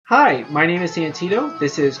Hi, my name is Santito.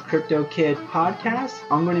 This is Crypto Kid Podcast.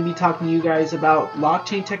 I'm going to be talking to you guys about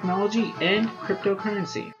blockchain technology and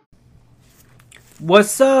cryptocurrency.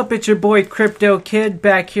 What's up? It's your boy Crypto Kid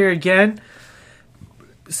back here again.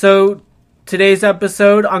 So today's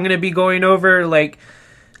episode, I'm going to be going over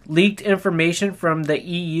leaked information from the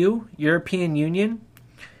EU, European Union,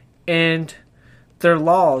 and their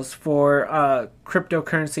laws for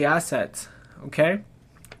cryptocurrency assets. Okay?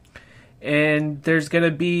 And there's going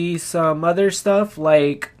to be some other stuff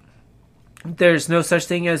like there's no such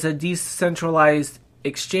thing as a decentralized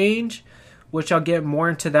exchange, which I'll get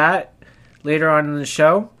more into that later on in the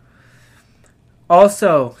show.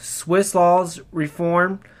 Also, Swiss laws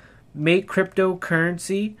reform make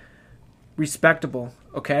cryptocurrency respectable,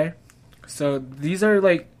 okay? So these are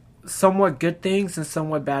somewhat good things and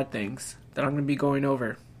somewhat bad things that I'm going to be going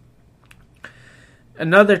over.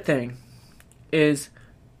 Another thing is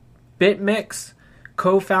BitMEX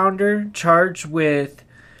co-founder charged with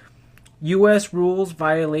U.S. rules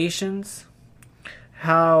violations.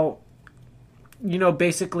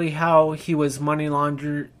 Basically how he was money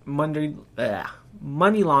laundering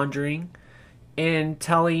and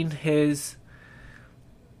telling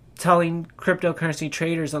cryptocurrency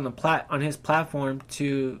traders on his platform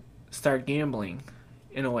to start gambling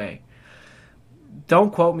in a way.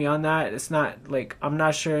 Don't quote me on that. It's not I'm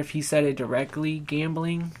not sure if he said it directly,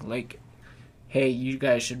 gambling. Hey, you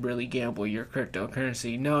guys should really gamble your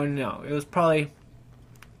cryptocurrency. No. It was probably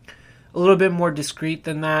a little bit more discreet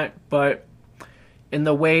than that. But in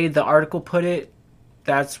the way the article put it,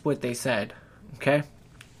 that's what they said. Okay?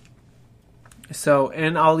 So,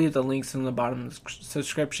 and I'll leave the links in the bottom of the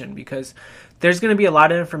subscription because there's going to be a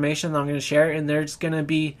lot of information that I'm going to share. And there's going to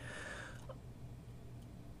be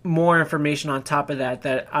more information on top of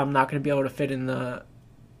that I'm not going to be able to fit in the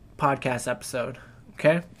podcast episode.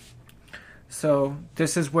 Okay? So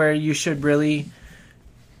this is where you should really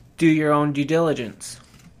do your own due diligence.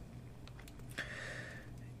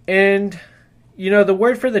 And, the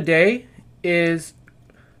word for the day is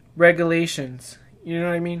regulations. You know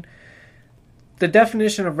what I mean? The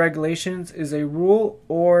definition of regulations is a rule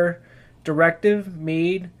or directive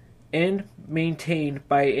made and maintained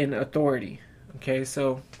by an authority. Okay,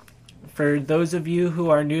 so for those of you who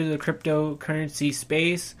are new to the cryptocurrency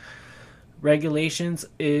space, regulations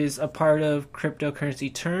is a part of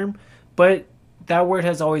cryptocurrency term, but that word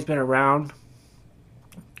has always been around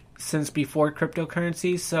since before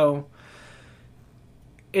cryptocurrency. So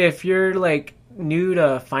if you're new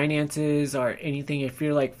to finances or anything, if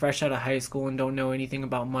you're fresh out of high school and don't know anything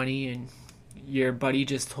about money and your buddy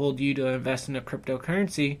just told you to invest in a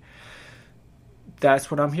cryptocurrency,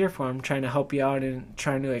 that's what I'm here for. I'm trying to help you out and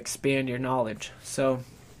trying to expand your knowledge. So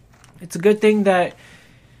it's a good thing that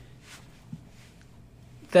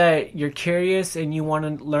you're curious and you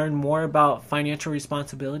want to learn more about financial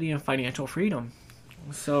responsibility and financial freedom.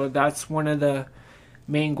 So that's one of the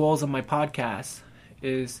main goals of my podcast,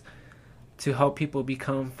 is to help people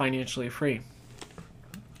become financially free.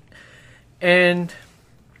 And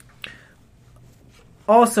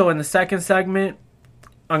also in the second segment,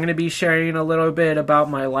 I'm going to be sharing a little bit about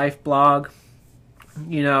my life blog.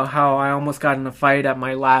 How I almost got in a fight at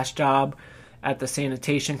my last job at the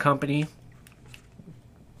sanitation company.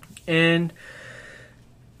 And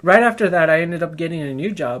right after that, I ended up getting a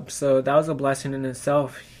new job. So that was a blessing in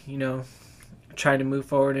itself, trying to move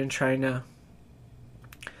forward and trying to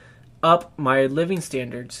up my living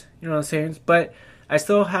standards. You know what I'm saying? But I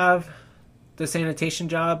still have the sanitation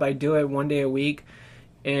job. I do it 1 day a week.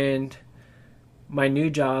 And my new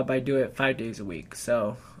job, I do it 5 days a week.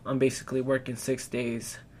 So I'm basically working 6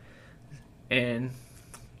 days. And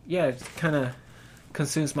yeah, it kind of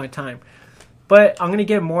consumes my time. But I'm going to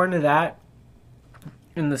get more into that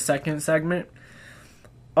in the second segment.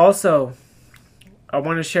 Also, I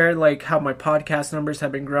want to share how my podcast numbers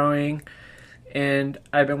have been growing. And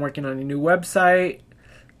I've been working on a new website.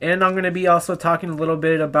 And I'm going to be also talking a little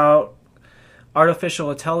bit about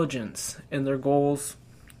artificial intelligence and their goals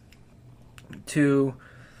to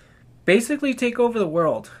basically take over the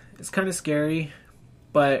world. It's kind of scary,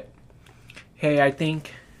 but hey, I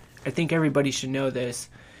think everybody should know this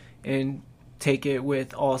and take it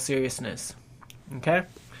with all seriousness. Okay?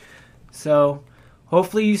 So,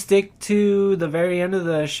 hopefully you stick to the very end of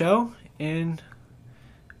the show and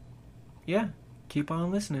yeah, keep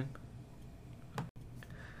on listening.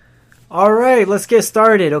 All right, let's get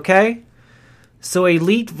started, okay? So a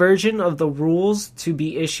leaked version of the rules to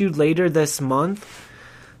be issued later this month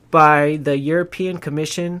by the European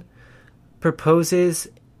Commission proposes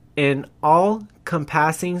an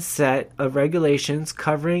all-encompassing set of regulations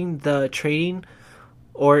covering the trading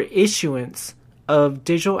or issuance of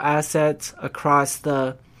digital assets across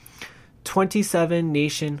the 27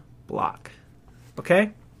 nation block.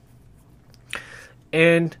 Okay?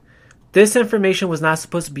 And this information was not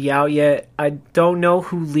supposed to be out yet. I don't know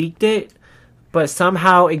who leaked it, but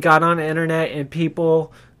somehow it got on the internet and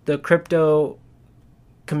people, the crypto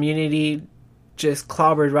community, just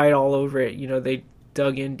clobbered right all over it. They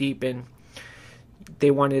dug in deep and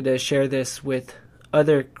they wanted to share this with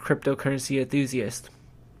other cryptocurrency enthusiasts.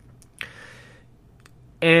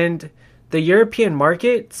 And the European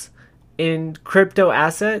markets in crypto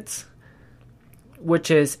assets,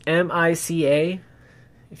 which is MICA,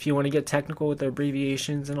 if you want to get technical with the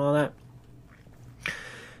abbreviations and all that.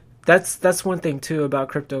 That's one thing too about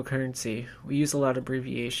cryptocurrency. We use a lot of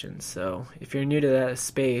abbreviations, so if you're new to that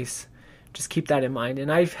space, just keep that in mind.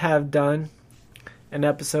 And I have done an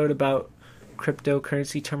episode about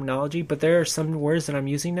cryptocurrency terminology, but there are some words that I'm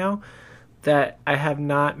using now that I have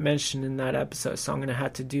not mentioned in that episode, so I'm going to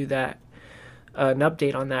have to do that, an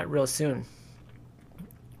update on that real soon.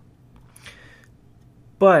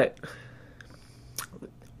 But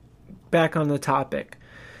back on the topic.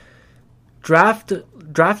 Draft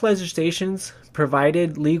legislations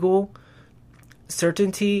provided legal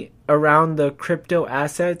certainty around the crypto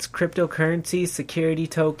assets, cryptocurrency, security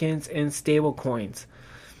tokens, and stable coins.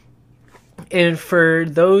 And for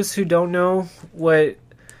those who don't know what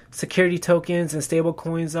security tokens and stable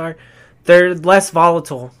coins are, they're less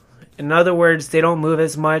volatile. In other words, they don't move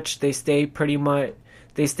as much. They stay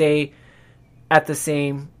at the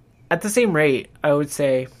same rate, I would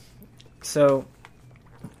say. So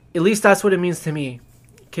at least that's what it means to me.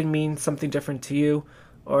 It can mean something different to you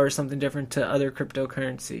or something different to other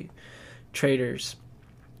cryptocurrency traders.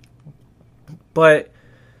 But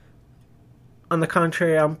on the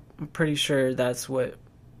contrary, I'm pretty sure that's what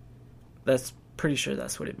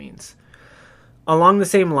it means. Along the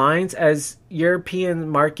same lines as European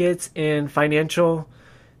Markets and Financial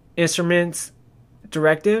Instruments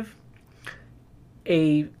Directive,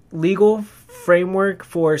 a legal framework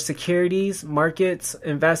for securities, markets,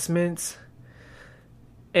 investments,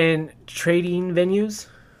 and trading venues.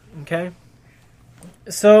 Okay?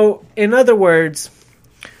 So, in other words,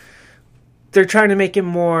 they're trying to make it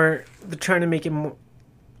more,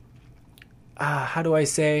 how do I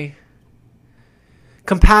say,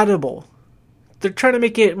 compatible. They're trying to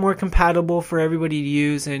make it more compatible for everybody to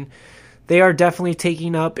use, and they are definitely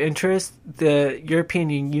taking up interest, the European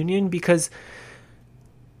Union, because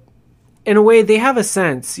in a way they have a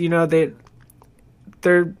sense, they're,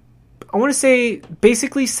 I want to say,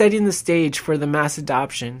 basically setting the stage for the mass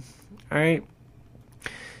adoption. All right.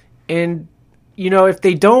 And, if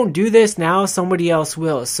they don't do this now, somebody else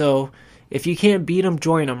will. So if you can't beat them,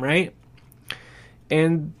 join them, right?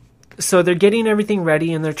 And so they're getting everything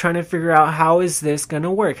ready and they're trying to figure out, how is this going to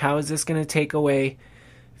work? How is this going to take away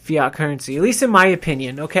fiat currency? At least in my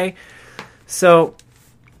opinion, okay? So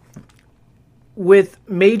with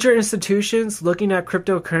major institutions looking at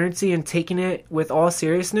cryptocurrency and taking it with all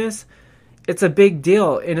seriousness, it's a big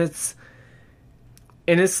deal. And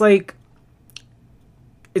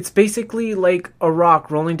it's basically like a rock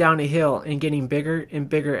rolling down a hill and getting bigger and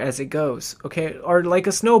bigger as it goes, okay? Or like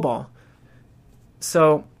a snowball.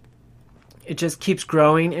 So it just keeps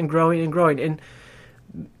growing and growing and growing.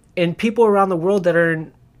 And people around the world that are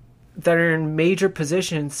in major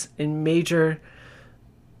positions, in major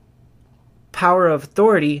power of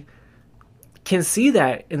authority, can see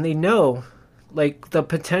that, and they know like the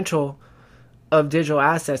potential of digital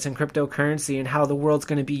assets and cryptocurrency and how the world's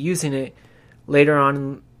going to be using it later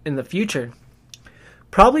on in the future.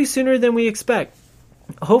 Probably sooner than we expect.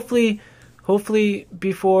 Hopefully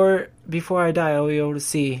before I die, I'll be able to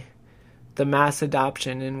see the mass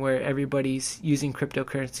adoption and where everybody's using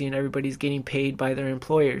cryptocurrency and everybody's getting paid by their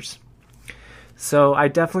employers. So I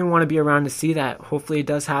definitely want to be around to see that. Hopefully it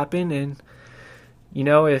does happen. And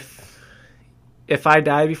if I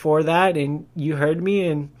die before that and you heard me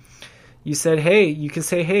and you said, hey, you can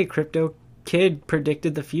say, hey, Crypto Kid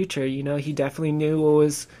predicted the future. He definitely knew what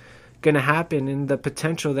was going to happen and the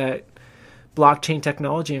potential that blockchain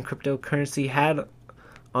technology and cryptocurrency had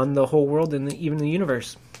on the whole world and even the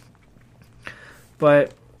universe.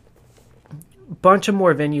 But a bunch of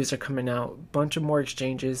more venues are coming out, a bunch of more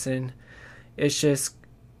exchanges, and it's just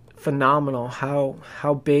phenomenal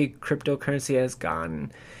how big cryptocurrency has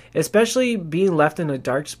gotten, especially being left in a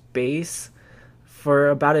dark space for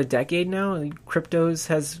about a decade now. Cryptos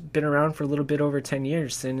has been around for a little bit over 10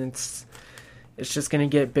 years, and it's just going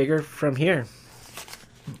to get bigger from here.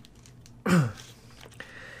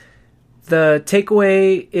 The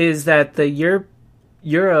takeaway is that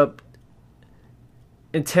Europe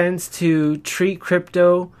intends to treat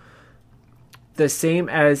crypto the same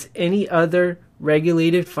as any other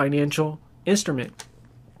regulated financial instrument.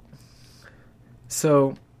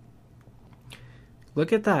 So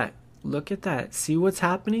look at that. Look at that. See what's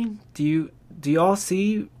happening? Do you all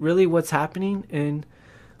see really what's happening and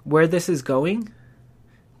where this is going?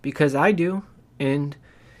 Because I do, and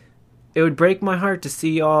it would break my heart to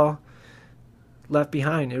see y'all left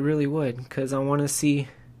behind. It really would, because I want to see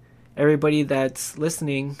everybody that's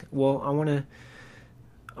listening. Well,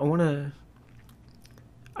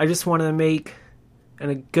 I just want to make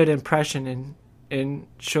a good impression and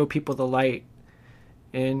show people the light.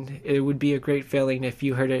 And it would be a great feeling if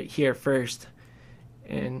you heard it here first.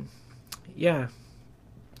 And yeah,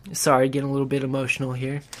 sorry, getting a little bit emotional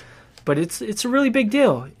here, but it's a really big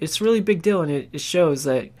deal. It's a really big deal, and it shows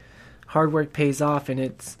that hard work pays off, and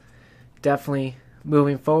it's definitely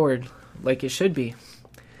moving forward like it should be. A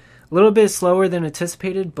little bit slower than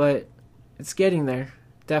anticipated, but it's getting there.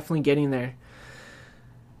 Definitely getting there.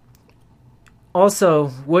 Also,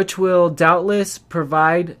 which will doubtless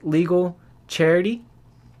provide legal clarity.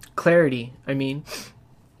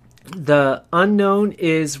 The unknown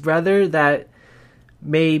is rather that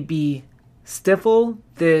may be stifle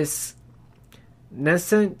this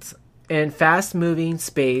nascent and fast-moving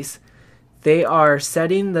space. They are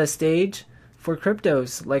setting the stage for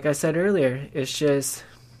cryptos. Like I said earlier, it's just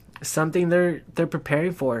something they're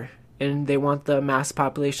preparing for, and they want the mass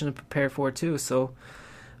population to prepare for too. So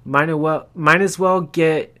might as well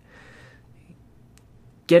get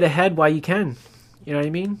ahead while you can. You know what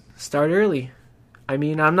I mean? Start early. I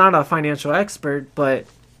mean, I'm not a financial expert, but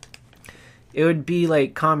it would be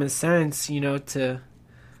like common sense, to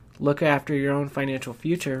look after your own financial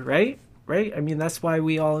future, right? Right? I mean, that's why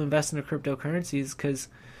we all invest in cryptocurrencies, because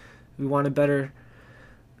we want a better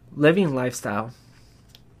living lifestyle.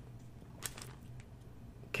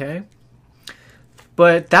 Okay?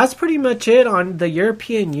 But that's pretty much it on the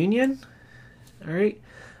European Union. All right?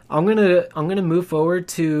 I'm gonna move forward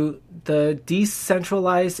to the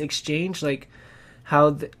decentralized exchange, like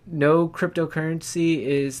how no cryptocurrency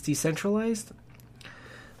is decentralized,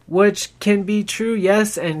 which can be true,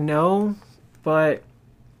 yes and no, but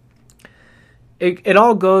it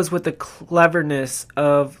all goes with the cleverness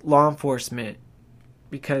of law enforcement,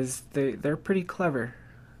 because they're pretty clever.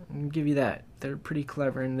 I'll give you that. They're pretty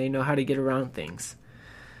clever, and they know how to get around things.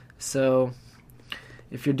 So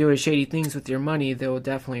if you're doing shady things with your money, they will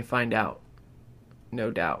definitely find out. No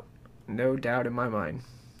doubt. No doubt in my mind.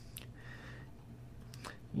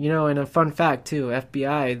 And a fun fact too,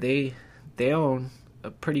 FBI, they own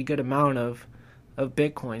a pretty good amount of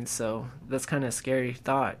Bitcoin, so that's kind of a scary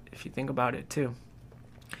thought if you think about it too.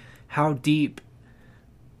 How deep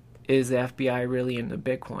is the FBI really into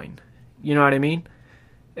Bitcoin? You know what I mean?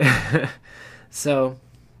 So,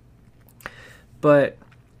 but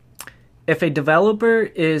if a developer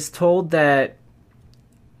is told that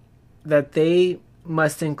they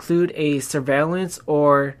must include a surveillance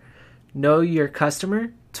or know your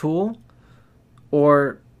customer tool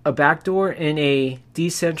or a backdoor in a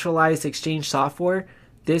decentralized exchange software,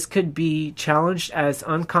 this could be challenged as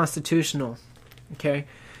unconstitutional. Okay?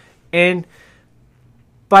 And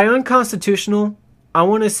by unconstitutional, I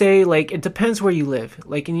want to say, like, it depends where you live.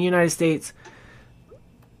 Like in the United States,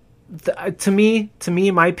 to me,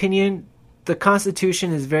 in my opinion, the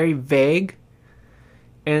Constitution is very vague,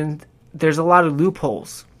 and there's a lot of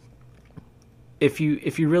loopholes. If you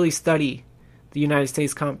really study the United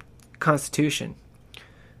States Constitution,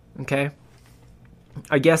 okay,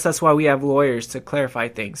 I guess that's why we have lawyers to clarify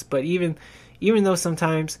things. But even though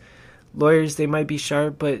sometimes lawyers, they might be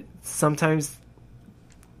sharp, but sometimes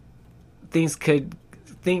things could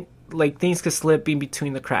slip in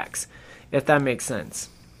between the cracks, if that makes sense.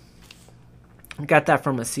 I got that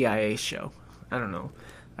from a CIA show. I don't know.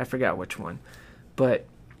 I forgot which one. But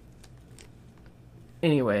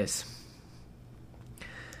anyways.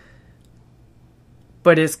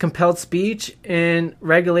 But it's compelled speech, and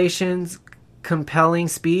regulations compelling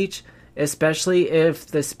speech, especially if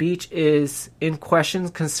the speech is in question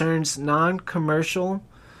concerns non-commercial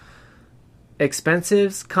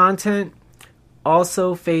expensive content,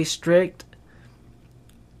 also face strict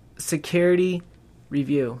security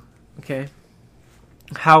review. Okay.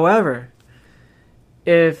 However,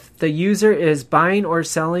 if the user is buying or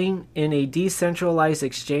selling in a decentralized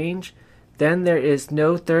exchange, then there is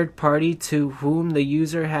no third party to whom the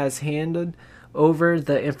user has handed over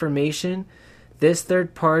the information. This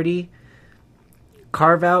third party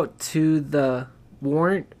carve out to the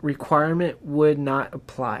warrant requirement would not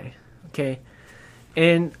apply. Okay.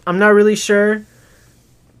 And I'm not really sure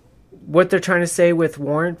what they're trying to say with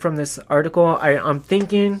warrant from this article. I'm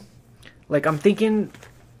thinking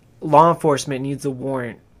law enforcement needs a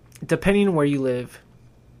warrant, depending on where you live.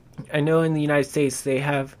 I know in the United States they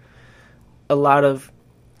have a lot of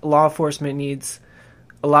law enforcement needs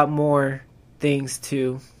a lot more things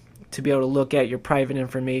to be able to look at your private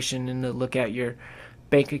information and to look at your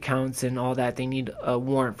bank accounts and all that. They need a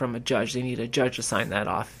warrant from a judge. They need a judge to sign that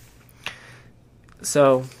off.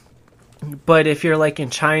 So, but if you're like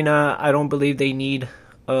in China, I don't believe they need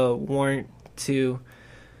a warrant to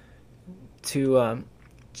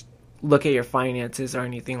look at your finances or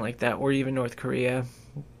anything like that, or even North Korea.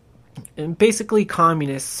 And basically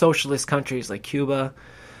communist, socialist countries like Cuba,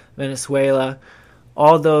 Venezuela,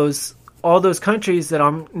 all those countries that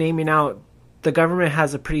I'm naming out, the government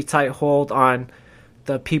has a pretty tight hold on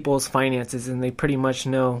the people's finances, and they pretty much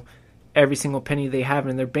know every single penny they have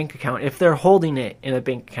in their bank account if they're holding it in a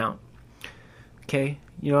bank account. Okay,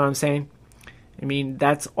 you know what I'm saying? I mean,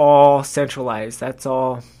 that's all centralized. That's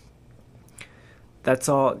all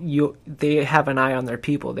they have an eye on their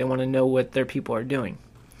people. They want to know what their people are doing.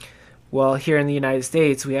 Well, here in the United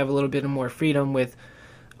States, we have a little bit more freedom with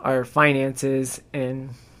our finances and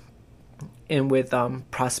with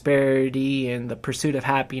prosperity and the pursuit of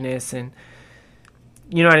happiness, and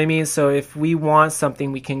you know what I mean? So if we want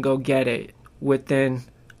something, we can go get it within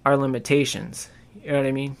our limitations. You know what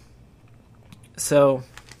I mean? So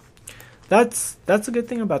that's a good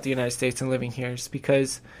thing about the United States and living here, is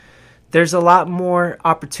because there's a lot more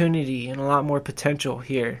opportunity and a lot more potential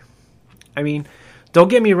here. I mean, don't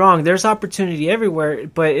get me wrong, there's opportunity everywhere,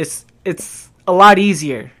 but it's a lot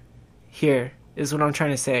easier here, is what I'm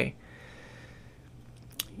trying to say.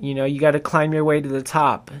 You know, you got to climb your way to the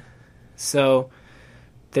top. So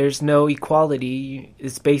there's no equality.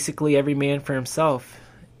 It's basically every man for himself,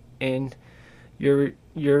 and you're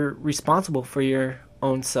responsible for your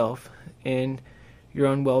own self and your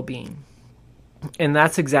own well-being. And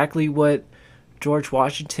that's exactly what George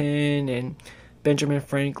Washington and Benjamin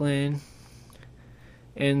Franklin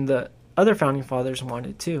and the other founding fathers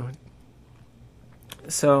wanted too.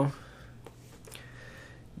 So,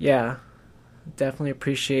 yeah, definitely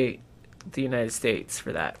appreciate the United States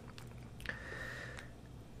for that.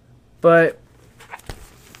 But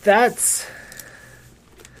that's...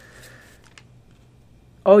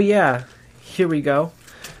 Oh yeah, here we go.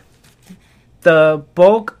 The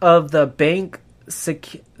bulk of the Bank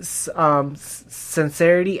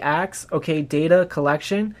Sincerity Act's data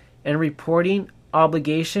collection and reporting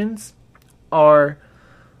obligations are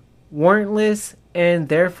warrantless, and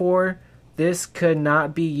therefore this could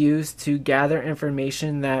not be used to gather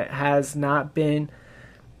information that has not been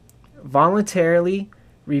voluntarily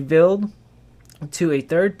revealed to a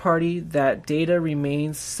third party. That data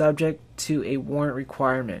remains subject to a warrant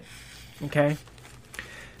requirement. Okay?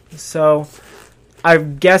 So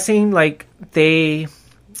I'm guessing like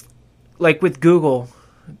with Google,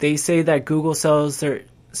 they say that Google sells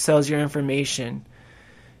your information,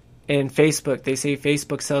 and Facebook, they say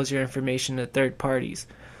Facebook sells your information to third parties,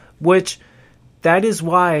 which that is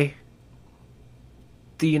why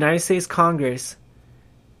the United States Congress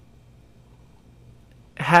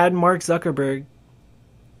had Mark Zuckerberg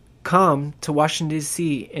come to Washington,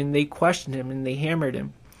 D.C., and they questioned him and they hammered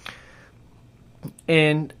him.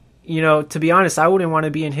 And, you know, to be honest, I wouldn't want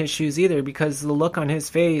to be in his shoes either, because the look on his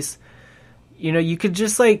face, you know, you could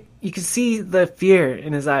see the fear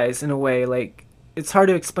in his eyes in a way. Like, it's hard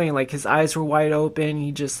to explain. Like, his eyes were wide open. He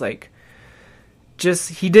he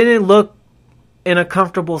didn't look in a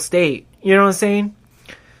comfortable state. You know what I'm saying?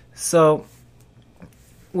 So,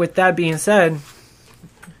 with that being said,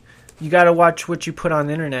 you got to watch what you put on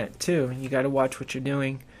the internet too. You got to watch what you're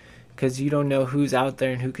doing, because you don't know who's out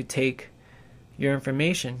there and who could take your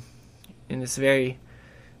information. And it's very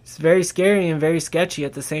scary and very sketchy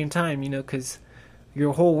at the same time, you know, because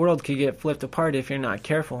your whole world could get flipped apart if you're not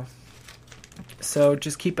careful. So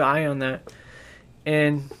just keep an eye on that.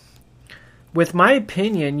 And with my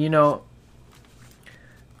opinion, you know,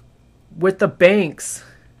 with the banks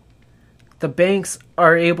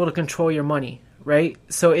are able to control your money, right?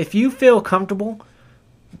 So if you feel comfortable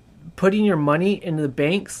putting your money into the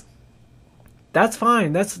banks, that's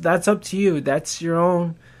fine. That's up to you. That's your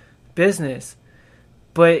own business.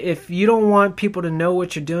 But if you don't want people to know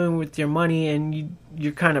what you're doing with your money, and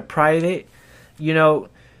you're kind of private, you know,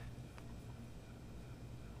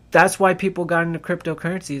 that's why people got into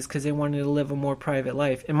cryptocurrencies, because they wanted to live a more private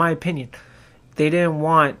life. In my opinion, they didn't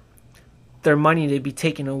want their money to be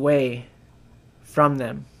taken away from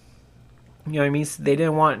them. You know what I mean? So they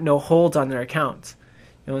didn't want no holds on their accounts.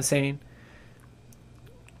 You know what I'm saying?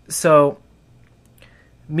 So,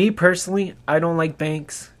 me personally, I don't like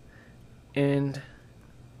banks, and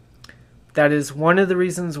that is one of the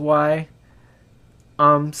reasons why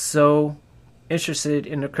I'm so interested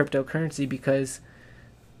in the cryptocurrency because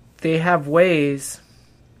they have ways,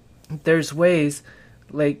 there's ways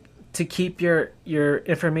like to keep your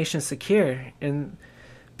information secure. And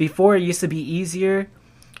before it used to be easier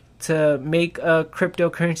to make a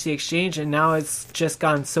cryptocurrency exchange, and now it's just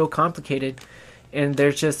gotten so complicated, and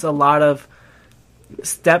there's just a lot of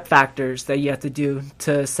step factors that you have to do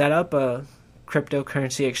to set up a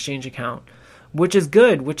cryptocurrency exchange account, which is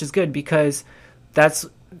good because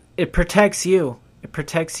it protects you. It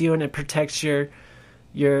protects you, and it protects your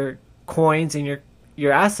coins and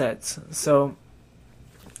your assets. So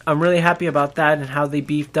I'm really happy about that and how they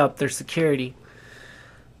beefed up their security.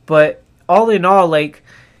 But all in all, like,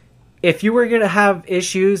 if you were going to have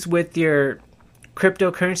issues with your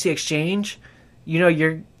cryptocurrency exchange,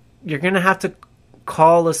 you're going to have to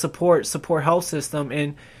call a support help system,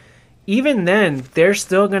 and even then they're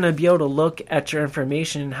still going to be able to look at your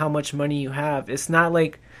information and how much money you have. It's not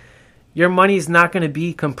like your money is not going to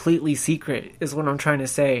be completely secret, is what I'm trying to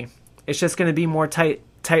say. It's just going to be more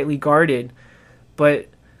tightly guarded, but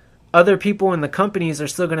other people in the companies are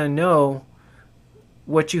still going to know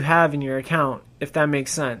what you have in your account, if that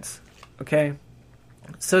makes sense. Okay?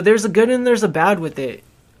 So there's a good and there's a bad with it,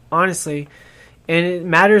 honestly. And it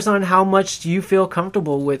matters on how much you feel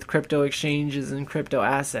comfortable with crypto exchanges and crypto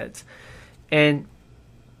assets. And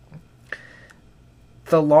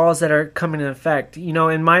the laws that are coming into effect.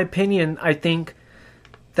 In my opinion, I think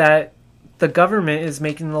that the government is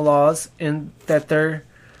making the laws, and that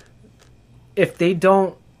if they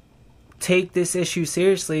don't take this issue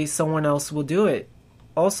seriously, someone else will do it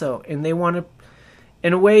also. And they want to,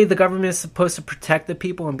 in a way, the government is supposed to protect the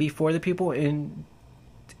people and be for the people in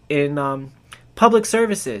public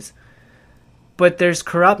services. But there's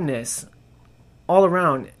corruptness all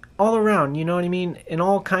around, you know what I mean? In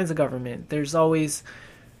all kinds of government. There's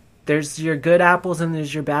your good apples and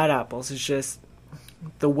there's your bad apples. It's just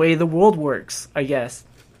the way the world works, I guess.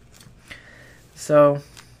 So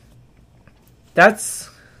that's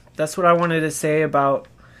what I wanted to say about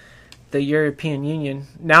the European Union.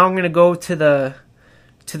 Now I'm going to go to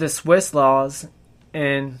the Swiss laws,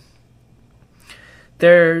 and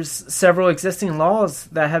there's several existing laws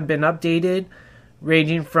that have been updated,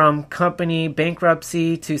 ranging from company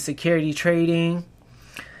bankruptcy to security trading,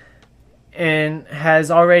 and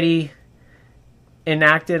has already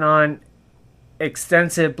enacted on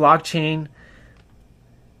extensive blockchain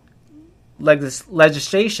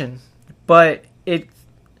legislation. But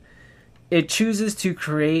it chooses to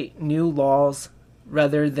create new laws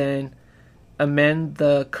rather than amend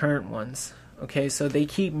the current ones. Okay, so they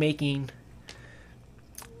keep making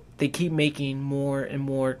more and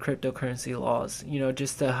more cryptocurrency laws,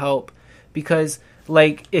 just to help. Because,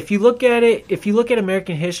 like, if you look at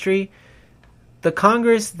American history, the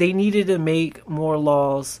Congress, they needed to make more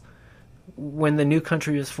laws when the new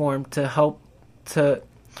country was formed to help to,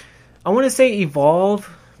 I want to say evolve,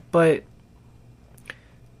 but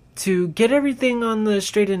to get everything on the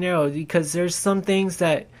straight and narrow, because there's some things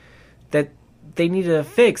that they need to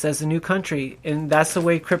fix as a new country, and that's the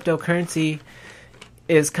way cryptocurrency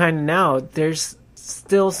is kind of now. There's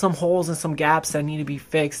still some holes and some gaps that need to be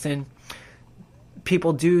fixed, and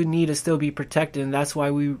people do need to still be protected, and that's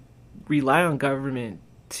why we rely on government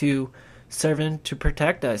to serve and to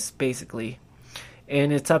protect us, basically.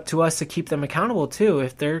 And it's up to us to keep them accountable too.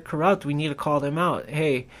 If they're corrupt, we need to call them out.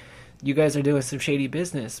 Hey, you guys are doing some shady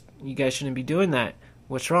business. You guys shouldn't be doing that.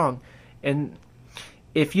 What's wrong? And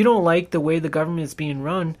if you don't like the way the government is being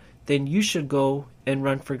run, then you should go and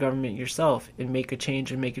run for government yourself and make a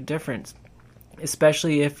change and make a difference.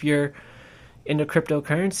 Especially if you're into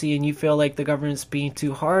cryptocurrency and you feel like the government's being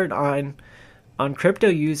too hard on crypto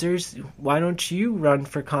users, why don't you run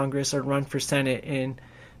for Congress or run for Senate and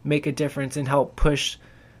make a difference and help push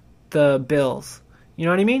the bills? You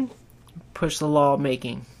know what I mean? Push the law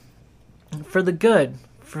making for the good,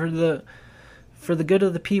 for the good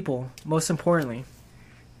of the people, most importantly.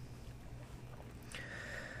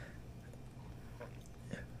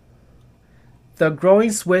 The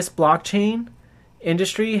growing Swiss blockchain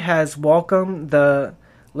industry has welcomed the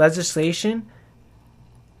legislation.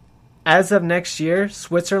 As of next year,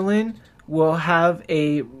 Switzerland will have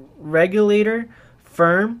a regulator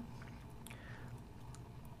firm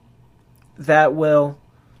that will,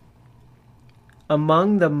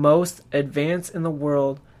 among the most advanced in the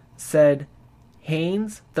world, said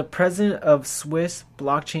Haynes, the president of Swiss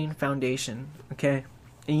Blockchain Foundation. Okay,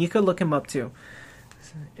 and you could look him up too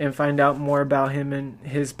and find out more about him and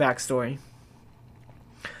his backstory.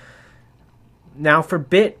 Now for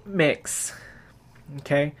BitMEX.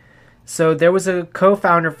 Okay, so there was a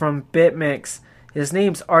co-founder from BitMEX. His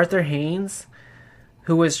name's Arthur Haynes.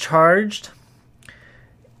 who was charged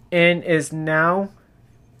and is now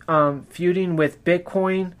feuding with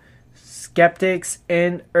Bitcoin skeptics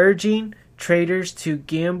and urging traders to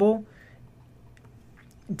gamble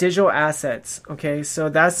digital assets. Okay, so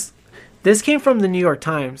this came from the New York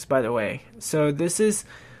Times, by the way. So this is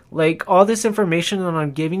like all this information that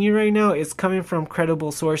I'm giving you right now is coming from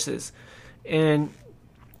credible sources. And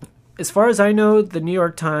as far as I know, the New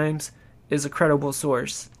York Times is a credible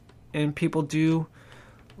source, and people do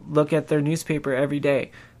look at their newspaper every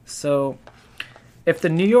day. So if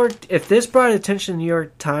this brought attention to the New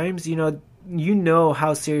York Times, you know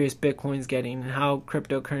how serious Bitcoin's getting and how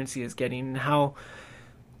cryptocurrency is getting and how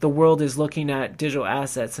the world is looking at digital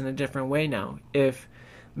assets in a different way now. If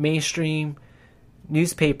mainstream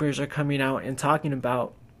newspapers are coming out and talking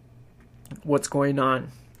about what's going on.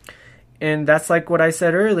 And that's like what I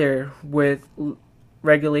said earlier with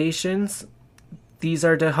regulations. These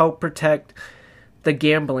are to help protect the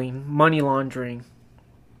gambling, money laundering,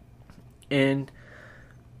 and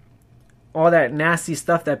all that nasty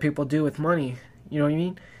stuff that people do with money. You know what I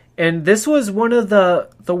mean? And this was one of the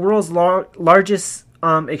world's largest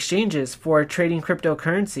exchanges for trading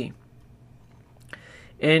cryptocurrency.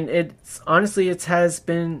 And it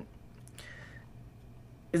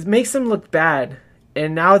makes them look bad.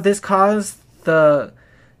 And now this caused the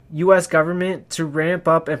U.S. government to ramp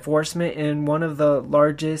up enforcement in one of the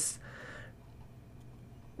largest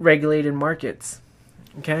regulated markets.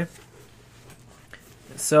 Okay?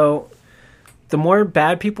 So the more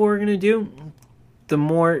bad people are going to do, the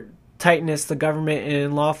more tightness the government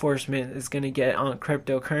and law enforcement is going to get on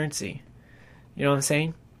cryptocurrency. You know what I'm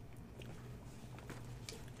saying?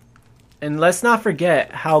 And let's not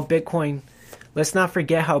forget how Bitcoin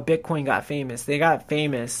got famous. They got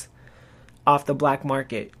famous off the black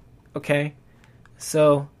market. Okay?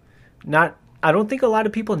 So I don't think a lot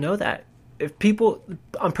of people know that.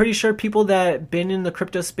 I'm pretty sure people that been in the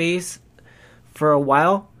crypto space for a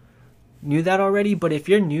while knew that already, but if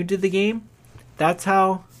you're new to the game, that's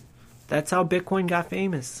how Bitcoin got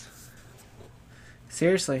famous.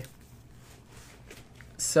 Seriously.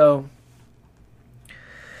 So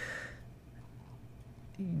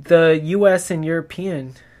the US and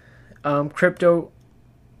European crypto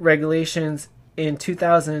regulations in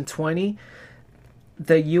 2020,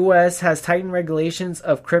 the US has tightened regulations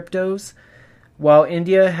of cryptos, while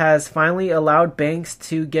India has finally allowed banks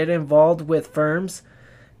to get involved with firms.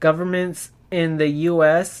 Governments in the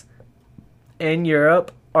US and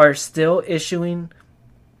Europe are still issuing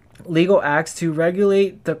legal acts to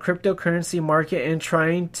regulate the cryptocurrency market and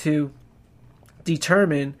trying to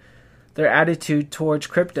determine their attitude towards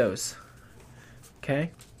cryptos. Okay?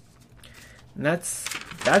 And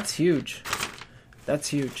that's huge. That's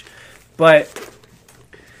huge. But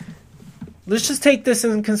let's just take this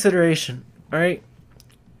in consideration, all right?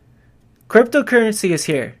 Cryptocurrency is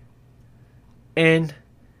here. And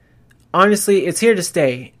honestly, it's here to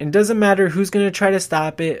stay. It doesn't matter who's going to try to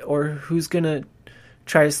stop it or who's going to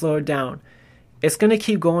try to slow it down. It's going to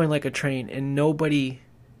keep going like a train, and nobody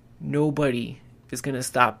is going to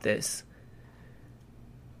stop this.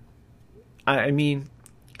 I mean,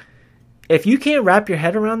 if you can't wrap your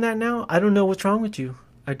head around that now, I don't know what's wrong with you.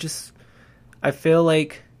 I feel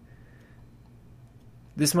like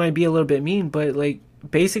this might be a little bit mean, but like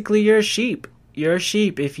basically you're a sheep. You're a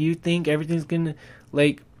sheep if you think everything's going to,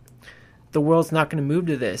 like, the world's not going to move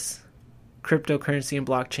to this cryptocurrency and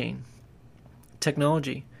blockchain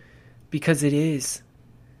technology, because it is,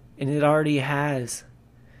 and it already has.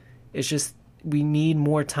 It's just we need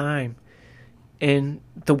more time, and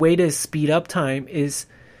the way to speed up time is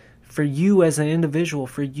for you as an individual,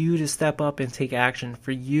 for you to step up and take action,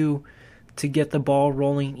 for you to get the ball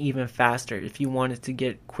rolling even faster if you want it to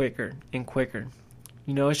get quicker and quicker.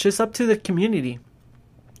 It's just up to the community,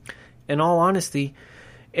 in all honesty.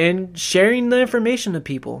 And sharing the information to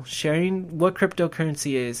people, sharing what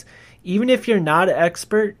cryptocurrency is. Even if you're not an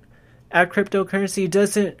expert at cryptocurrency, it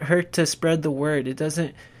doesn't hurt to spread the word. It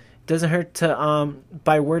doesn't hurt to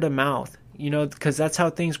by word of mouth, because that's how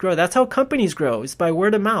things grow. That's how companies grow. It's by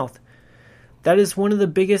word of mouth. That is one of the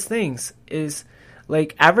biggest things, is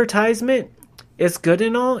like advertisement. It's good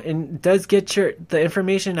and all, and does get the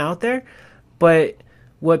information out there, but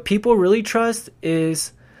what people really trust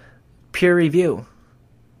is peer review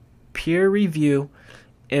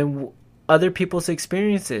and other people's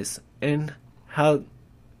experiences and how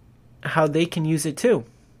they can use it too.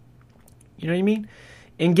 You know what I mean?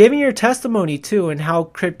 And giving your testimony too, and how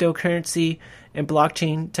cryptocurrency and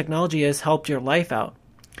blockchain technology has helped your life out.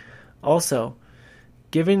 Also,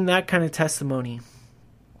 giving that kind of testimony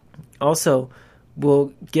also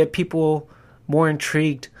will get people more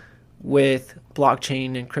intrigued with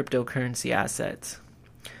blockchain and cryptocurrency assets.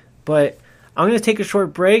 But I'm going to take a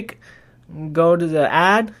short break, go to the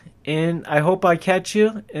ad, and I hope I catch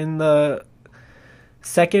you in the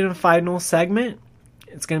second and final segment.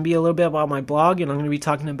 It's going to be a little bit about my blog, and I'm going to be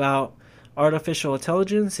talking about artificial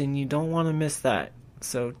intelligence, and you don't want to miss that.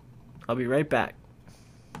 So I'll be right back.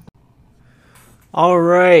 All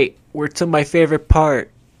right, we're to my favorite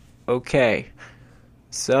part. Okay,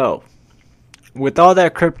 so with all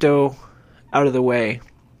that crypto out of the way,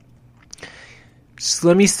 just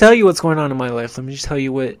let me tell you what's going on in my life. Let me just tell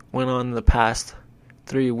you what went on in the past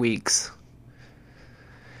 3 weeks.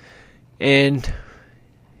 And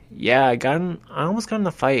yeah, I almost got in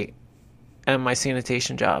a fight at my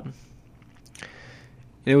sanitation job. And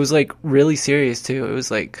it was like really serious too. It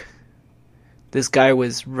was like this guy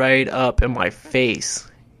was right up in my face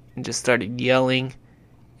and just started yelling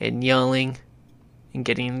and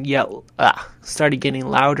started getting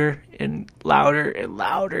louder and louder and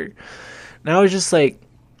louder. And I was just like,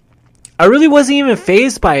 I really wasn't even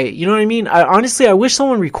fazed by it. You know what I mean? I wish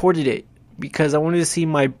someone recorded it because I wanted to see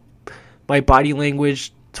my body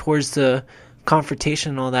language towards the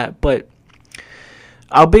confrontation and all that. But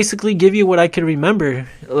I'll basically give you what I can remember.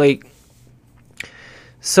 Like,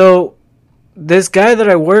 so this guy that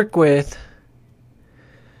I work with,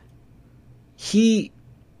 he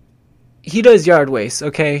does yard waste,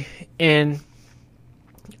 okay? And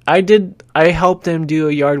I helped him do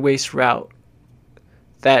a yard waste route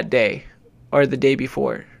that day or the day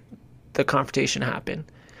before the confrontation happened.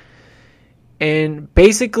 And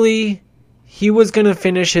basically he was going to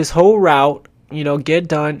finish his whole route, get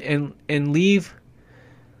done and leave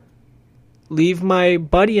my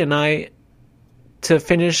buddy and I to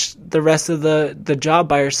finish the rest of the job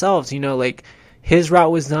by ourselves. Like his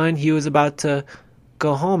route was done. He was about to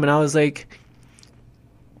go home. And I was like,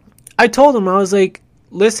 I told him,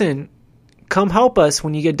 listen, come help us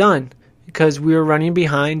when you get done. Because we were running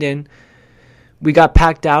behind and we got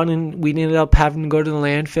packed out and we ended up having to go to the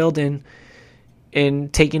landfill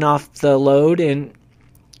and taking off the load and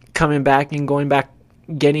coming back and going back,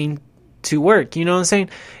 getting to work. You know what I'm saying?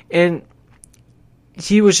 And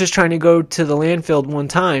he was just trying to go to the landfill one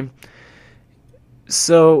time.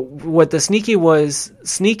 So what the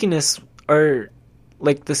sneakiness or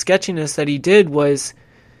like the sketchiness that he did was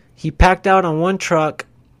he packed out on one truck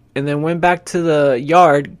and then went back to the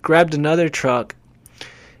yard, grabbed another truck,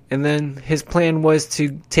 and then his plan was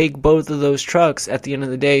to take both of those trucks at the end of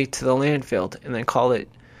the day to the landfill and then call it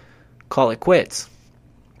quits.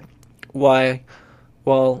 Why?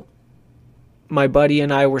 Well, my buddy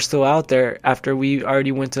and I were still out there after we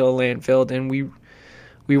already went to the landfill, and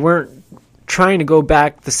we weren't trying to go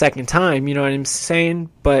back the second time, you know what I'm saying?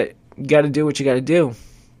 But you got to do what you got to do.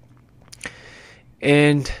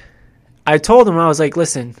 And I told him, I was like,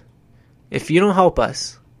 listen, if you don't help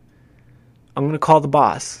us, I'm going to call the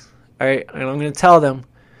boss, all right? And I'm going to tell them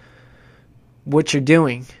what you're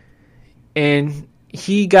doing. And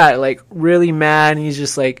he got like really mad, and he's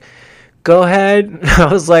just like, go ahead. And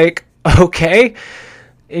I was like, okay.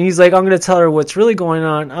 And he's like, I'm going to tell her what's really going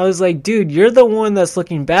on. I was like, dude, you're the one that's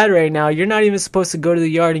looking bad right now. You're not even supposed to go to the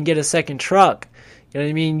yard and get a second truck. You know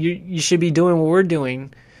what I mean? You should be doing what we're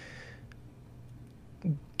doing.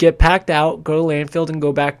 Get packed out, go to landfill, and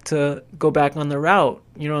go back on the route.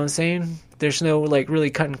 You know what I'm saying? There's no like really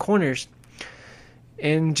cutting corners.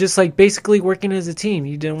 And just like basically working as a team.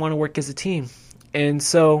 You didn't want to work as a team. And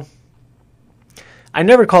so I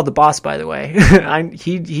never called the boss, by the way.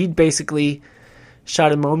 He basically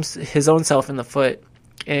shot his own self in the foot,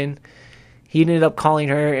 and he ended up calling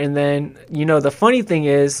her. And then, the funny thing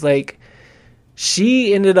is, like,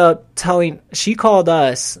 she called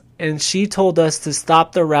us, and she told us to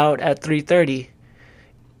stop the route at 3:30.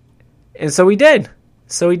 And so we did.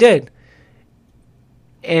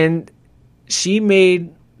 And she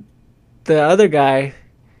made the other guy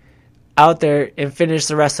out there and finish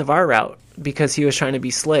the rest of our route because he was trying to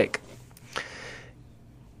be slick.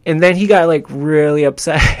 And then he got like really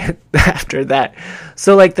upset after that.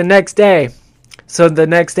 So like the next day,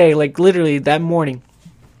 like literally that morning,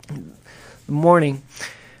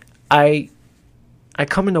 I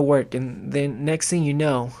come into work, and then next thing you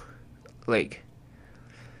know, like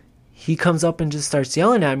he comes up and just starts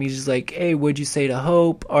yelling at me. He's just like, hey, what'd you say to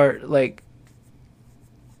Hope, or like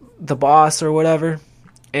the boss or whatever?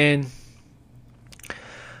 And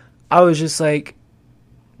I was just like,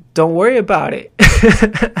 don't worry about it.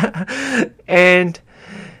 and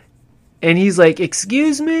he's like,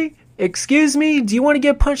 excuse me, do you want to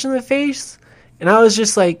get punched in the face? And I was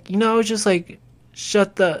just like,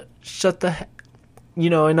 shut the,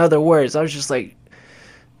 in other words, I was just like,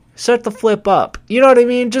 shut the flip up. You know what I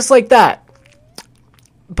mean? Just like that.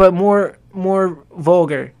 but more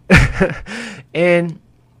vulgar. And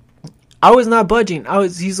I was not budging.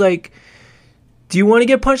 He's like, do you want to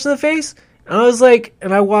get punched in the face? And I was like,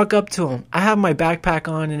 and I walk up to him. I have my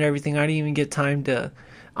backpack on and everything. I didn't even get time to,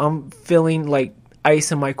 I'm feeling like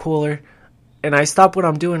ice in my cooler. And I stop what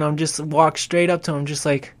I'm doing. I'm just walk straight up to him, just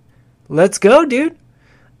like, let's go, dude.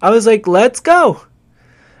 I was like, let's go.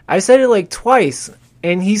 I said it like twice.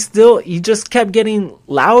 And he just kept getting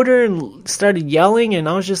louder and started yelling. And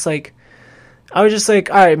I was just like, all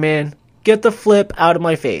right, man, get the flip out of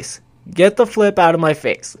my face. Get the flip out of my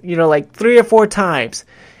face. Like 3 or 4 times.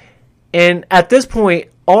 And at this point,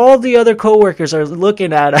 all the other coworkers are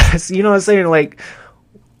looking at us, you know what I'm saying? Like,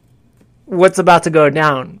 what's about to go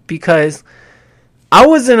down? Because I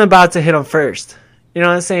wasn't about to hit him first. You know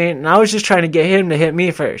what I'm saying? And I was just trying to get him to hit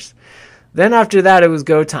me first. Then after that, it was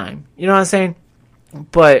go time. You know what I'm saying?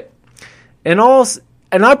 But, and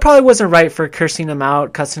I probably wasn't right for cussing him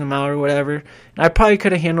out or whatever. And I probably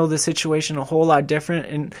could have handled the situation a whole lot different.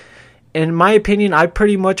 And in my opinion, I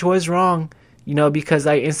pretty much was wrong, because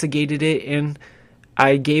I instigated it and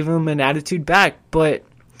I gave him an attitude back. But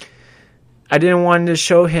I didn't want to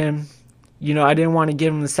show him, I didn't want to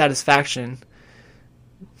give him the satisfaction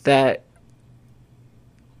that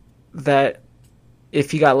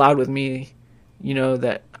if he got loud with me,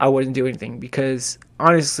 that I wouldn't do anything. Because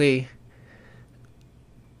honestly,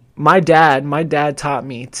 my dad taught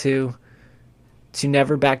me to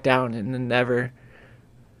never back down and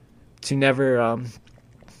to never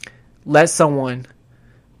let someone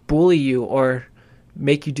bully you or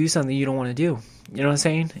make you do something you don't want to do. You know what I'm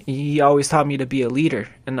saying? He always taught me to be a leader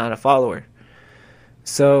and not a follower.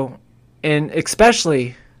 So, and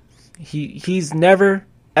especially, he's never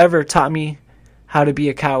ever taught me how to be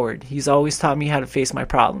a coward. He's always taught me how to face my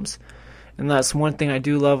problems. And that's one thing I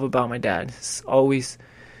do love about my dad. He's always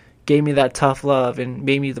gave me that tough love and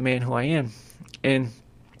made me the man who I am. And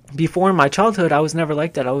before in my childhood, I was never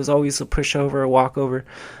like that. I was always a pushover, a walkover.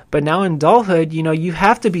 But now in adulthood, you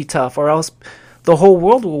have to be tough or else the whole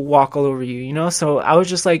world will walk all over you, So I was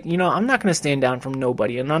just like, I'm not going to stand down from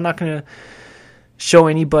nobody. And I'm not going to show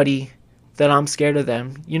anybody that I'm scared of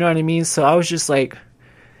them. You know what I mean? So I was just like,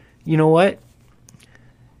 you know what?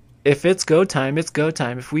 If it's go time, it's go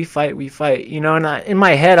time. If we fight, we fight. And in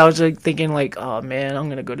my head, I was like thinking like, oh man, I'm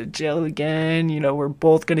going to go to jail again. We're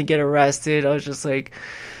both going to get arrested. I was just like,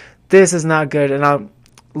 this is not good. And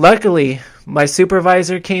luckily, my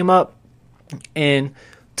supervisor came up and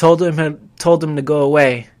told him to go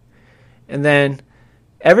away. And then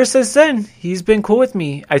ever since then, he's been cool with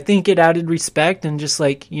me. I think it added respect and just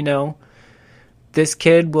like, this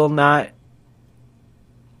kid will not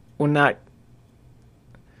in a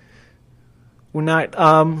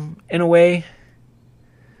way,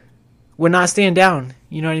 would not stand down.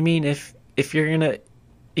 You know what I mean? If you're gonna,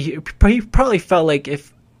 he probably felt like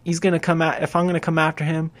if I'm gonna come after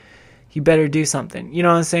him, he better do something. You know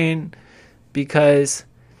what I'm saying? Because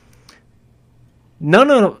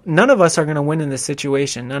none of us are gonna win in this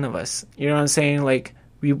situation. None of us. You know what I'm saying? Like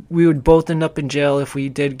we would both end up in jail if we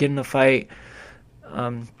did get in a fight.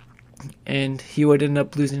 And he would end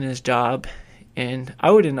up losing his job, and I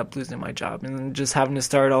would end up losing my job and just having to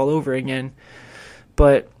start all over again.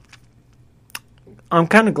 But I'm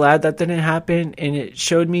kind of glad that didn't happen, and it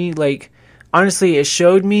showed me, like, honestly, it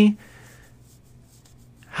showed me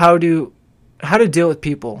how to deal with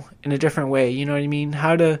people in a different way. You know what I mean?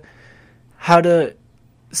 How to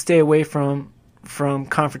stay away from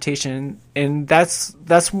confrontation, and that's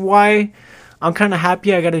why I'm kind of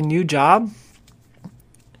happy I got a new job.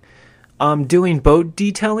 Doing boat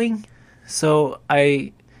detailing. So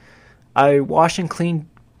I wash and clean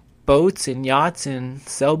boats and yachts and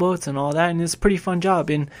sailboats and all that, and it's a pretty fun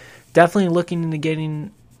job, and definitely looking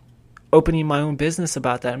into opening my own business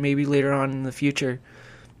about that maybe later on in the future.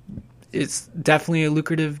 It's definitely a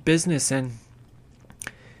lucrative business, and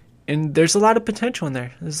there's a lot of potential in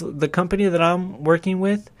there. The company that I'm working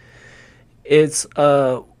with, it's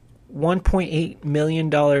a $1.8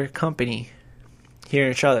 million company here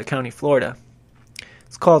in Charlotte County, Florida.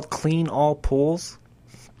 It's called Clean All Pools.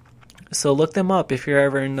 So look them up if you're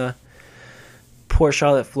ever in the Port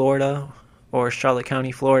Charlotte, Florida, or Charlotte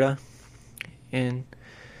County, Florida. And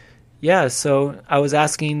yeah, so I was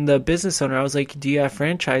asking the business owner, I was like, do you have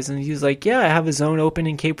franchise? And he was like, yeah, I have a zone open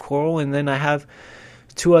in Cape Coral, and then I have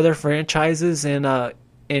 2 other franchises in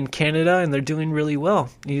Canada, and they're doing really well.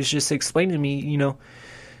 He was just explaining to me,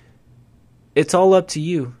 it's all up to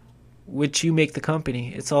you. Which you make the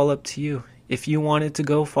company. It's all up to you. If you want it to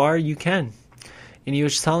go far, you can. And he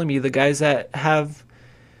was telling me the guys that have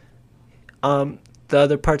the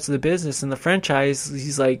other parts of the business and the franchise,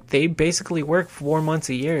 he's like, they basically work 4 months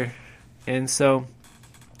a year. And so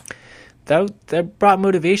that brought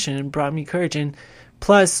motivation and brought me courage. And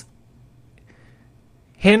plus,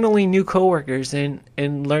 handling new coworkers and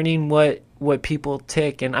learning what people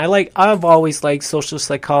tick. And I've always liked social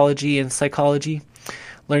psychology and psychology,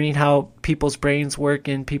 learning how people's brains work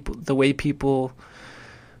and the way people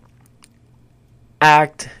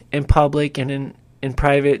act in public and in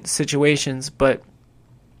private situations. But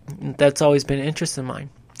that's always been an interest of mine.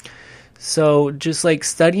 So just like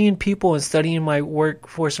studying people and studying my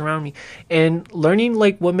workforce around me and learning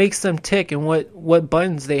like what makes them tick and what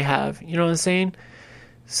buttons they have. You know what I'm saying?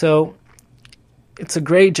 So it's a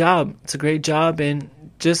great job. It's a great job, and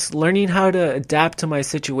just learning how to adapt to my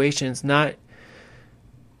situations, not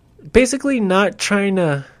trying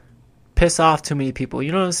to piss off too many people.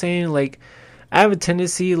 You know what I'm saying? Like, I have a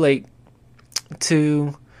tendency like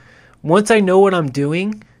to, once I know what I'm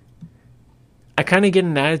doing, I kind of get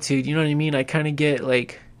an attitude, you know what I mean? I kind of get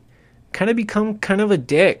like, become kind of a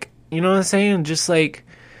dick, you know what I'm saying? Just like,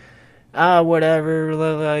 whatever,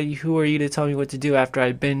 blah, blah, who are you to tell me what to do after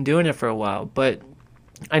I've been doing it for a while? But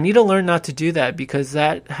I need to learn not to do that, because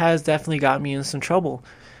that has definitely got me in some trouble,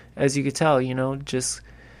 as you could tell, you know, just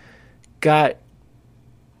got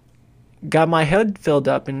my head filled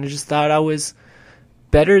up and just thought I was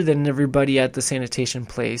better than everybody at the sanitation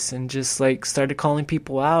place, and just like started calling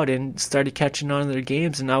people out and started catching on to their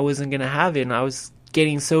games, and I wasn't going to have it. And I was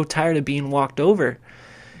getting so tired of being walked over.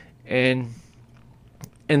 And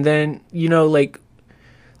then, you know, like,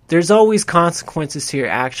 there's always consequences to your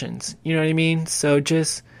actions. You know what I mean? So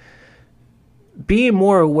just being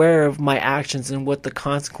more aware of my actions and what the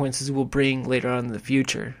consequences will bring later on in the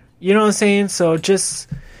future. You know what I'm saying? So just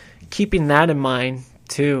keeping that in mind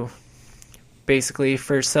too, basically,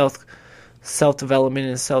 for self-development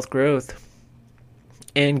and self-growth.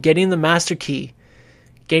 And getting the master key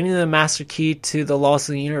to the laws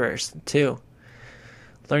of the universe too.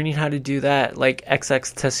 Learning how to do that, like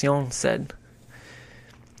XXXTentacion said.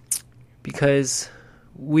 Because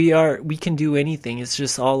we can do anything. It's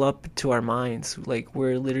just all up to our minds. Like,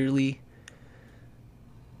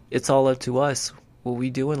 it's all up to us, what we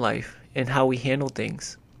do in life and how we handle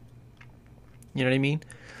things. You know what I mean?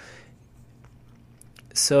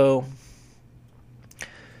 So,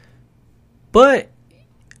 but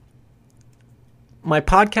my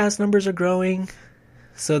podcast numbers are growing,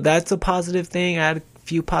 so that's a positive thing. I had a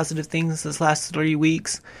few positive things this last 3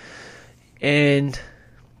 weeks, and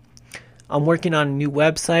I'm working on a new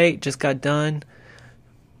website. Just got done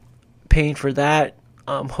paying for that.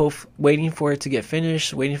 Waiting for it to get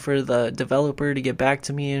finished, waiting for the developer to get back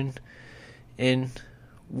to me, and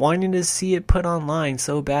wanting to see it put online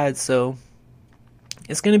so bad. So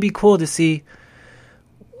it's going to be cool to see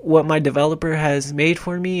what my developer has made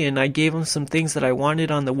for me, and I gave him some things that I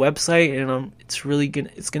wanted on the website, and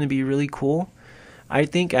it's going to be really cool. I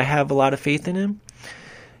think I have a lot of faith in him.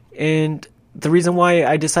 And the reason why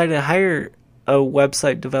I decided to hire a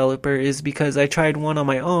website developer is because I tried one on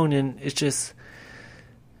my own, and it's just,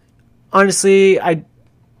 honestly, I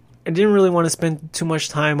didn't really want to spend too much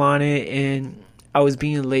time on it, and I was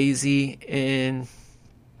being lazy, and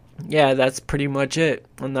yeah, that's pretty much it.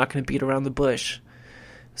 I'm not going to beat around the bush.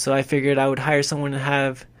 So I figured I would hire someone to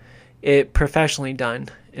have it professionally done,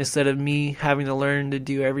 instead of me having to learn to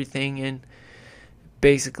do everything and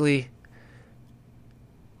basically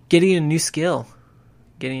getting a new skill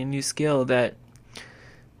that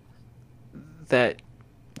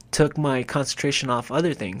took my concentration off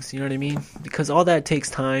other things. You know what I mean? Because all that takes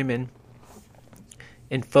time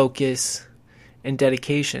and focus and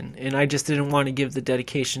dedication, and I just didn't want to give the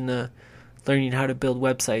dedication to learning how to build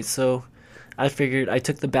websites. So I figured I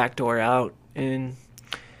took the back door out, and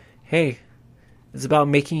hey, it's about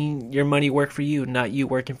making your money work for you, not you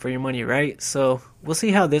working for your money, right? So we'll see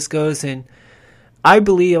how this goes, and I'm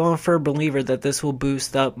a firm believer that this will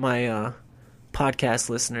boost up my podcast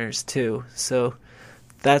listeners too. So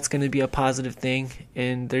that's going to be a positive thing,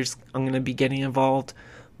 and I'm going to be getting involved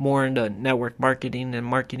more into network marketing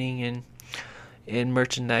and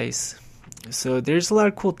merchandise. So there's a lot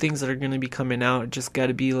of cool things that are going to be coming out. Just got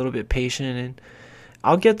to be a little bit patient, and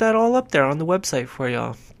I'll get that all up there on the website for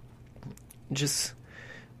y'all. Just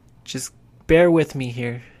bear with me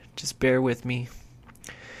here. Just bear with me.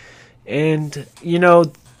 And, you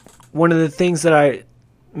know, one of the things that I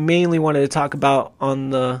mainly wanted to talk about on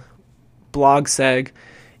the blog seg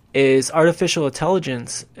is artificial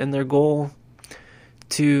intelligence and their goal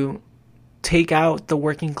to take out the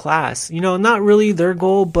working class. You know, not really their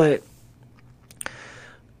goal, but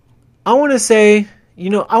I want to say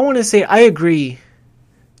I agree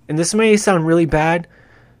and this may sound really bad,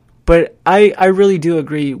 but I really do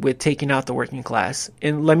agree with taking out the working class.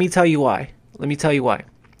 And let me tell you why.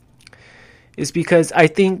 It's because I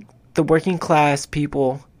think the working class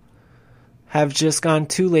people have just gone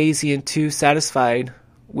too lazy and too satisfied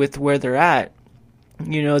with where they're at.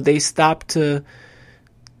 They stopped to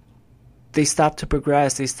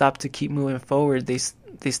progress. They stopped to keep moving forward. They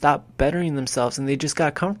stopped bettering themselves, and they just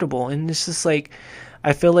got comfortable. And it's just like,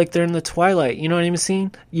 I feel like they're in the twilight. You know what I'm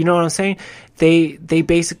saying? They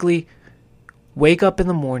basically wake up in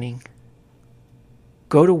the morning,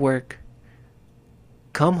 go to work,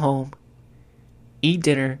 come home, eat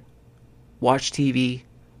dinner, watch TV,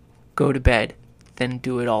 go to bed, then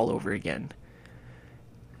do it all over again.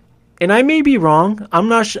 And I may be wrong.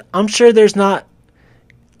 I'm sure there's not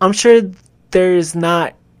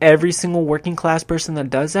every single working class person that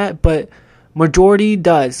does that, but majority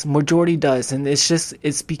does, and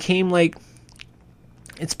it's became like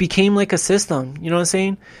a system. You know what I'm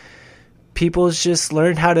saying? People's just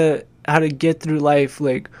learned how to get through life,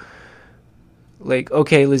 like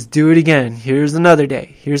okay, let's do it again. Here's another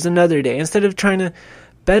day. Instead of trying to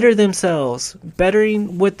better themselves,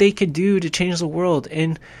 bettering what they could do to change the world.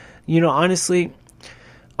 And honestly,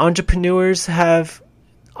 I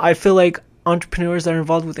feel like entrepreneurs that are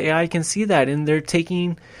involved with AI can see that, and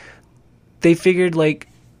they figured, like,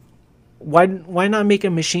 why not make a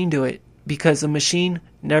machine do it? Because a machine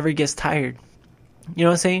never gets tired. You know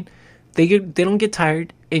what I'm saying? They don't get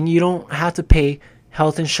tired, and you don't have to pay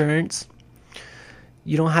health insurance.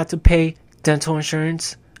 You don't have to pay dental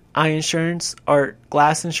insurance, eye insurance, or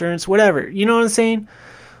glass insurance, whatever. You know what I'm saying?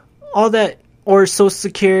 All that, or Social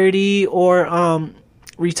Security, or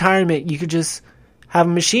retirement. You could just have a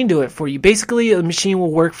machine do it for you. Basically, a machine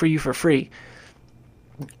will work for you for free.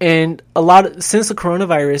 And since the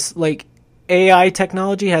coronavirus, like, AI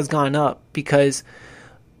technology has gone up because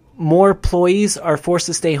more employees are forced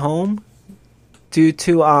to stay home due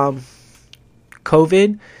to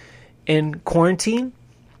COVID and quarantine.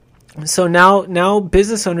 So now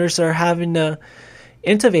business owners are having to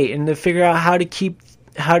innovate and to figure out how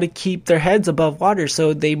to keep their heads above water.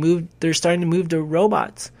 So they're starting to move to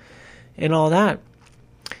robots and all that.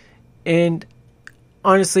 And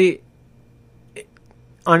honestly,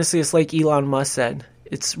 it's like Elon Musk said.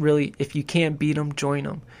 It's really, if you can't beat them, join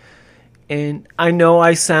them. And I know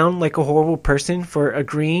I sound like a horrible person for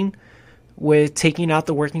agreeing with taking out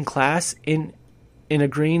the working class, in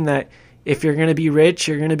agreeing that if you're going to be rich,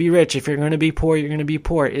 you're going to be rich. If you're going to be poor, you're going to be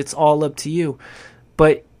poor. It's all up to you.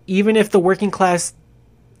 But even if the working class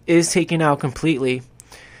is taken out completely,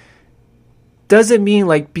 doesn't mean,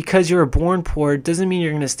 like, because you were born poor, doesn't mean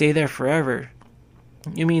you're going to stay there forever.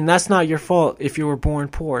 I mean, that's not your fault if you were born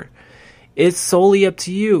poor. It's solely up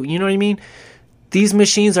to you. You know what I mean? These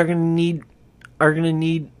machines are going to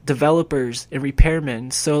need developers and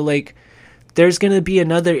repairmen. So, like, there's going to be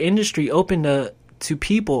another industry open to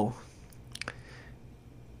people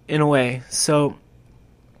in a way. So,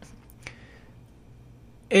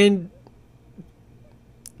 and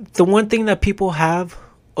the one thing that people have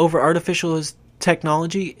over artificial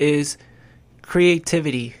technology is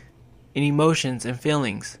creativity and emotions and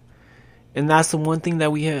feelings. And that's the one thing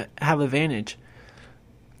that we have advantage.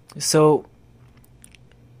 So,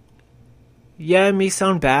 yeah, it may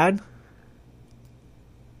sound bad,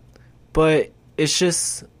 but it's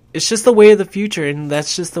just the way of the future, and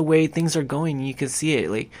that's just the way things are going. You can see it.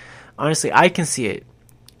 Like, honestly, I can see it,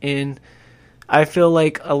 and I feel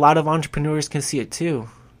like a lot of entrepreneurs can see it too,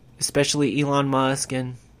 especially Elon Musk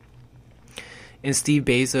and Steve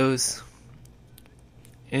Bezos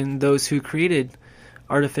and those who created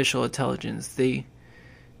artificial intelligence. They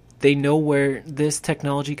know where this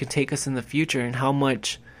technology could take us in the future and how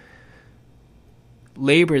much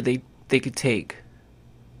labor they could take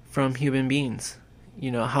from human beings.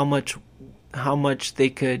 You know, how much they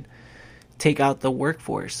could take out the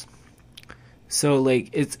workforce. So,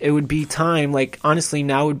 like, it would be time, like, honestly,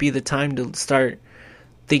 now would be the time to start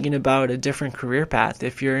thinking about a different career path.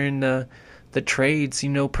 If you're in the trades, you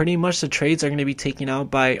know, pretty much the trades are going to be taken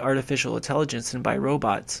out by artificial intelligence and by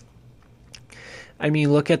robots. I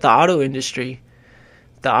mean, look at the auto industry.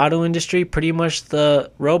 The auto industry, pretty much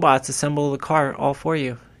the robots assemble the car all for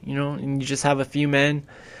you, you know, and you just have a few men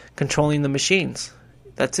controlling the machines.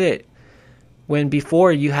 That's it. When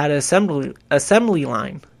before you had an assembly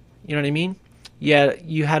line, you know what I mean? Yeah,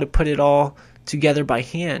 you had to put it all together by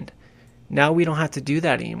hand. Now we don't have to do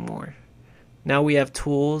that anymore. Now we have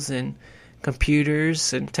tools and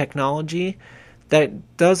computers and technology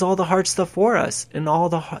that does all the hard stuff for us, and all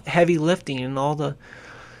the heavy lifting, and all the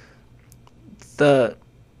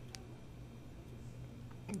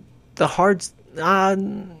hard,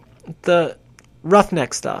 the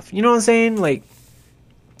roughneck stuff. You know what I'm saying? Like,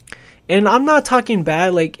 and I'm not talking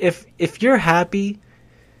bad. Like, if you're happy,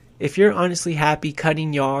 if you're honestly happy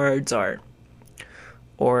cutting yards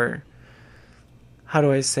or how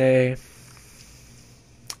do I say,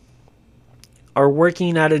 or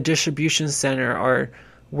working at a distribution center or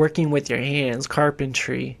working with your hands,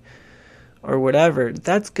 carpentry or whatever,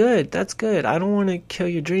 that's good. That's good. I don't want to kill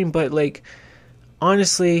your dream, but like,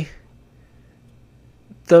 honestly,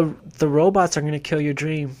 the robots are going to kill your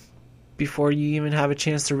dream before you even have a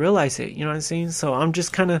chance to realize it. You know what I'm saying? So I'm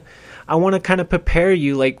just I want to kind of prepare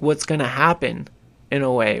you, like, what's going to happen in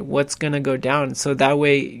a way, what's going to go down, so that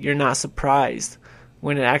way you're not surprised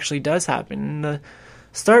when it actually does happen. And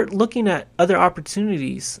start looking at other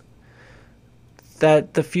opportunities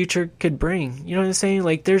that the future could bring. You know what I'm saying?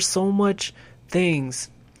 Like, there's so much things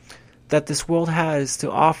that this world has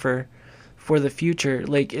to offer for the future.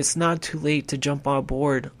 Like, it's not too late to jump on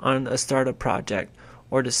board on a startup project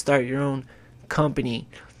or to start your own company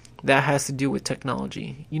that has to do with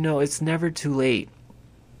technology. You know, it's never too late.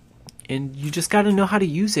 And you just got to know how to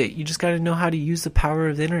use it. You just got to know how to use the power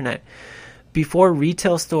of the internet. Before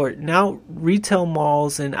retail store, now retail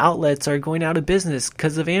malls and outlets are going out of business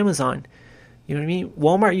because of Amazon. You know what I mean?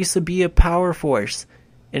 Walmart used to be a power force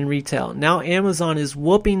in retail. Now Amazon is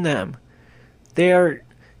whooping them. They are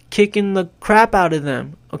kicking the crap out of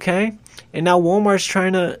them, okay? And now Walmart's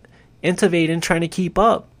trying to innovate and trying to keep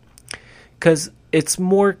up, because it's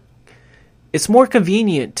more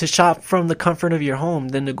convenient to shop from the comfort of your home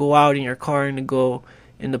than to go out in your car and to go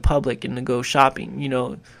in the public and to go shopping, you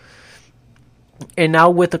know. And now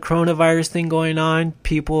with the coronavirus thing going on,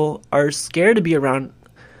 people are scared to be around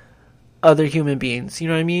other human beings. You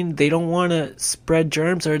know what I mean? They don't want to spread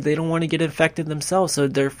germs, or they don't want to get infected themselves, so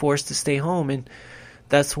they're forced to stay home. And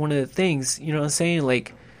that's one of the things, you know what I'm saying?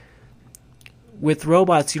 Like, with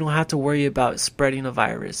robots, you don't have to worry about spreading a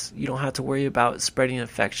virus. You don't have to worry about spreading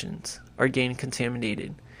infections or getting contaminated. You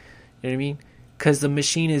know what I mean? Because the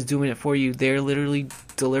machine is doing it for you. They're literally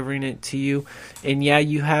delivering it to you. And yeah,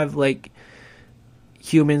 you have like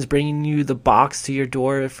humans bringing you the box to your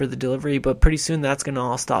door for the delivery, but pretty soon that's going to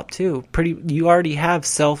all stop too. You already have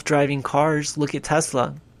self-driving cars. Look at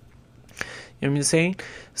Tesla. You know what I'm saying?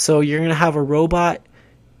 So you're going to have a robot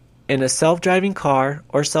in a self-driving car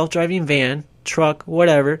or self-driving van, truck,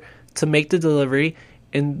 whatever, to make the delivery,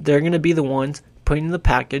 and they're going to be the ones putting the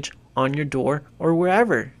package on your door or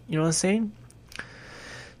wherever. You know what I'm saying?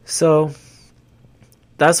 So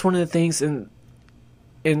that's one of the things, and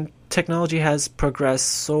technology has progressed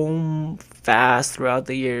so fast throughout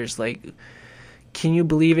the years. Like, can you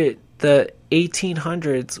believe it? The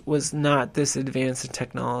 1800s was not this advanced in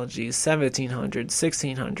technology. 1700s,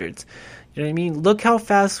 1600s. You know what I mean? Look how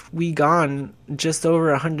fast we gone just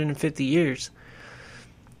over 150 years.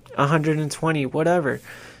 120, whatever.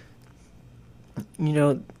 You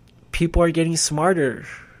know, people are getting smarter,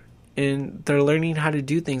 and they're learning how to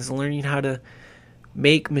do things, learning how to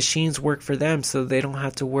make machines work for them so they don't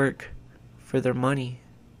have to work for their money.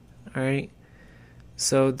 All right?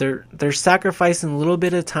 So they're sacrificing a little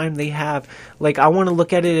bit of time they have. Like, I want to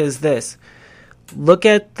look at it as this. Look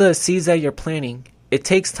at the seeds that you're planting. It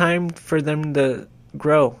takes time for them to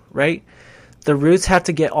grow, right? The roots have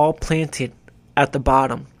to get all planted at the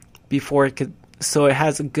bottom before it could, so it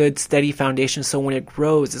has a good steady foundation, so when it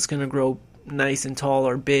grows, it's going to grow nice and tall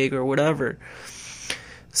or big or whatever.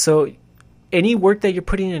 So any work that you're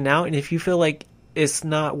putting in out, and if you feel like it's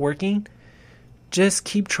not working, just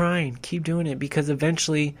keep trying, keep doing it, because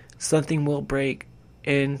eventually something will break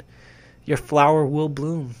and your flower will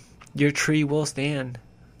bloom. Your tree will stand,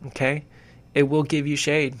 okay? It will give you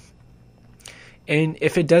shade. And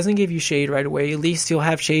if it doesn't give you shade right away, at least you'll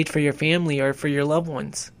have shade for your family or for your loved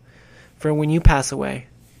ones for when you pass away.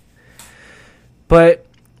 But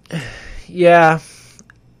yeah,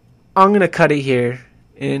 I'm going to cut it here.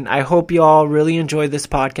 And I hope you all really enjoyed this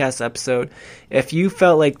podcast episode. If you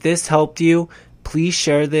felt like this helped you, please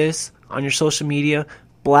share this on your social media.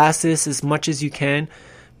 Blast this as much as you can.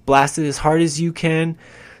 Blast it as hard as you can.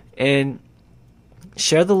 And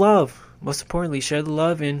share the love. Most importantly, share the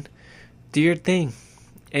love and do your thing.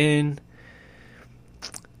 And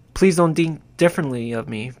please don't think differently of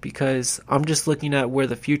me, because I'm just looking at where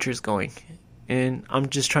the future is going. And I'm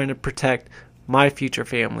just trying to protect my future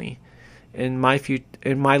family and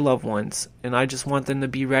my loved ones. And I just want them to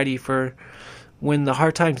be ready for when the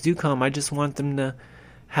hard times do come. I just want them to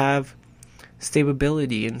have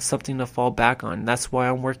stability and something to fall back on. That's why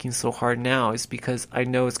I'm working so hard now, is because I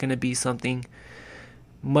know it's going to be something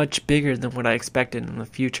much bigger than what I expected in the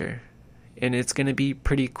future. And it's going to be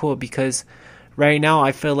pretty cool, because right now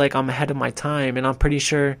I feel like I'm ahead of my time, and I'm pretty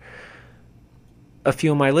sure a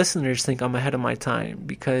few of my listeners think I'm ahead of my time,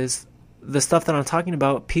 because the stuff that I'm talking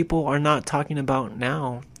about, people are not talking about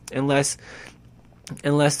now, unless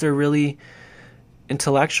they're really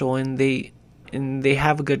intellectual and they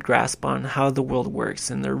have a good grasp on how the world works,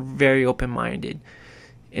 and they're very open-minded,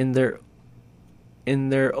 and they're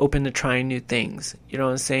open to trying new things. You know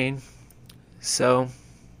what I'm saying? So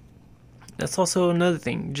that's also another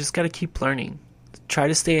thing. You just got to keep learning. Try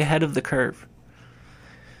to stay ahead of the curve.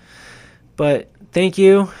 But thank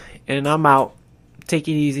you, and I'm out. Take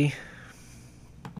it easy.